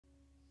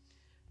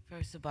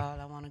First of all,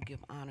 I want to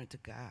give honor to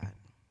God.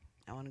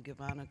 I want to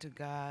give honor to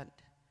God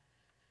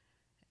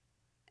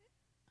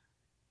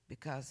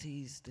because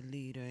He's the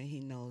leader and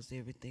He knows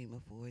everything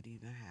before it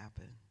even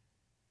happened.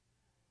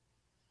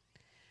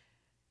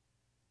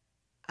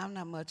 I'm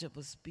not much of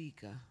a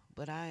speaker,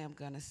 but I am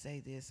going to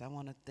say this. I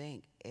want to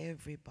thank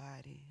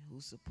everybody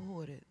who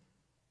supported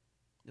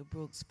the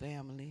Brooks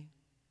family,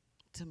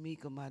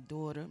 Tamika, my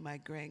daughter, my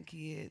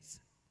grandkids.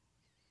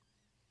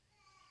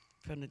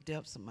 From the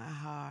depths of my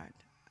heart,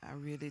 I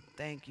really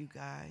thank you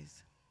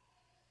guys.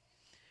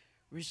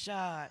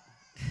 Rayshard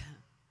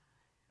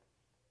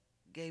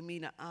gave me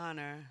the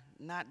honor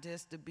not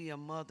just to be a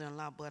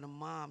mother-in-law, but a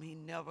mom. He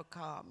never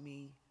called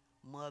me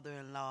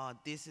mother-in-law.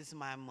 This is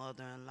my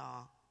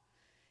mother-in-law.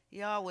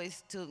 He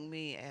always took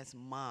me as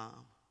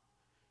mom,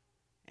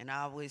 and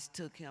I always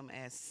took him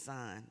as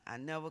son. I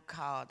never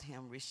called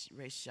him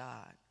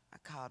Rayshard. I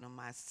called him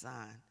my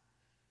son,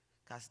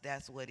 because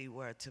that's what he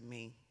were to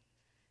me.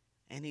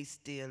 And he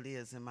still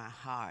is in my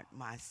heart,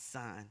 my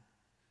son.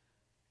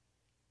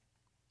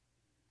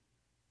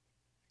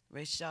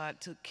 Rayshard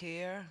took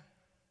care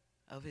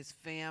of his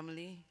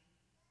family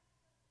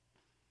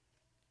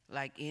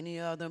like any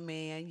other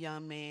man,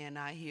 young man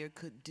out here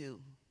could do,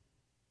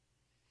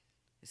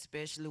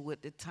 especially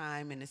with the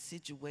time and the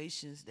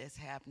situations that's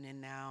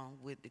happening now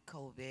with the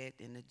COVID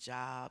and the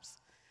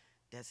jobs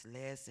that's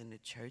less and the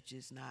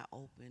churches not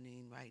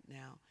opening right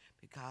now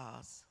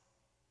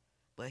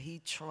but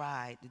he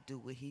tried to do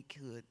what he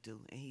could do,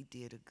 and he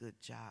did a good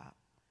job.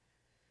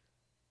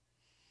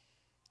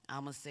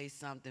 I'm going to say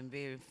something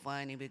very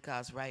funny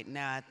because right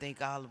now I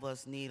think all of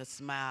us need a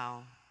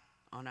smile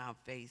on our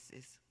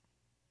faces.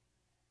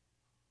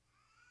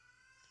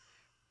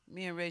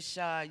 Me and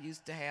Rayshard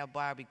used to have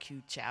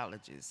barbecue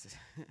challenges.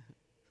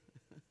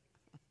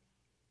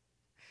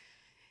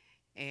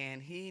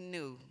 And he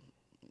knew,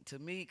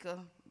 Tamika,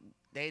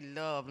 they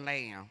love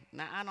lamb.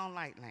 Now, I don't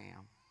like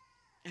lamb.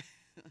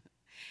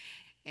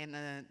 And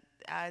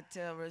I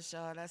tell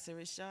Rayshard, I said,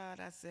 Rayshard,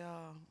 I said,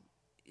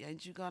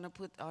 aren't you gonna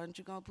put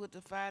the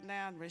fire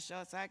down?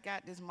 Rayshard said, I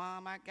got this,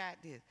 Mom, I got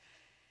this.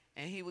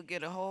 And he would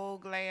get a whole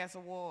glass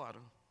of water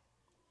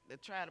to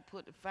try to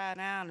put the fire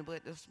down,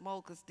 but the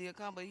smoke could still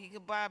come. But he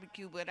could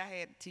barbecue, but I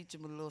had to teach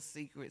him a little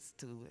secrets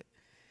to it.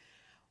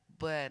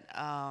 But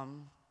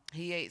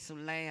he ate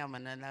some lamb,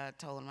 and then I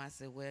told him, I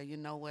said, well, you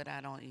know what,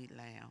 I don't eat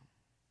lamb.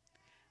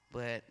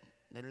 But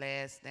the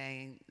last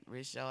thing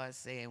Rayshard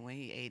said when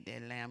he ate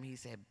that lamb, he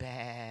said,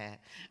 bad.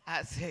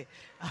 I said,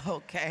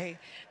 okay.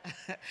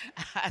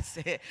 I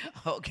said,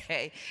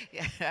 okay.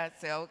 I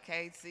said,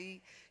 okay,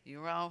 see,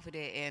 you're wrong for that.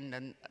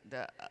 And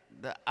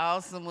the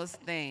awesomest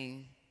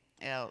thing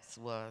else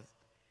was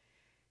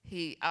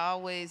he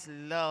always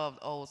loved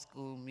old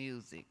school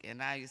music.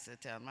 And I used to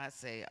tell him, I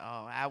say,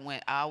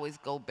 I always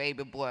go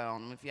Baby Boy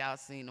on him. If y'all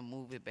seen the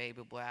movie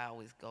Baby Boy, I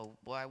always go,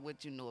 boy,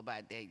 what you know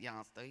about that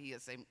youngster? He'll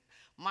say,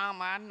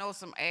 Mama, I know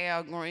some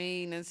Al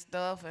Green and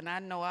stuff, and I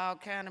know all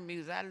kind of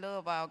music. I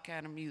love all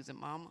kind of music,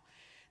 Mama.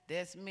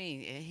 That's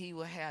me. And he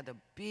would have the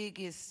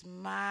biggest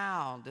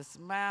smile, the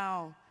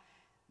smile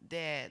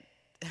that,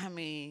 I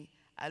mean,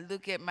 I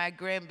look at my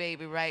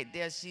grandbaby right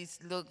there. She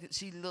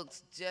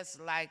looks just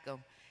like him.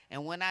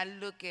 And when I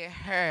look at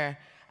her,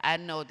 I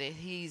know that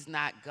he's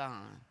not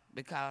gone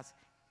because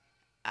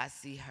I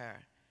see her.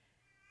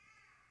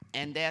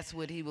 And that's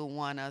what he would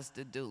want us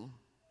to do,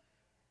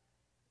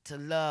 to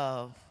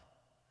love,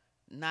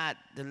 not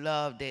the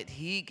love that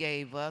he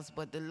gave us,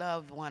 but to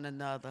love one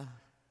another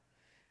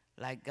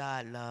like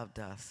God loved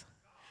us.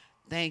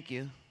 Thank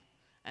you,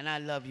 and I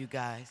love you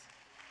guys.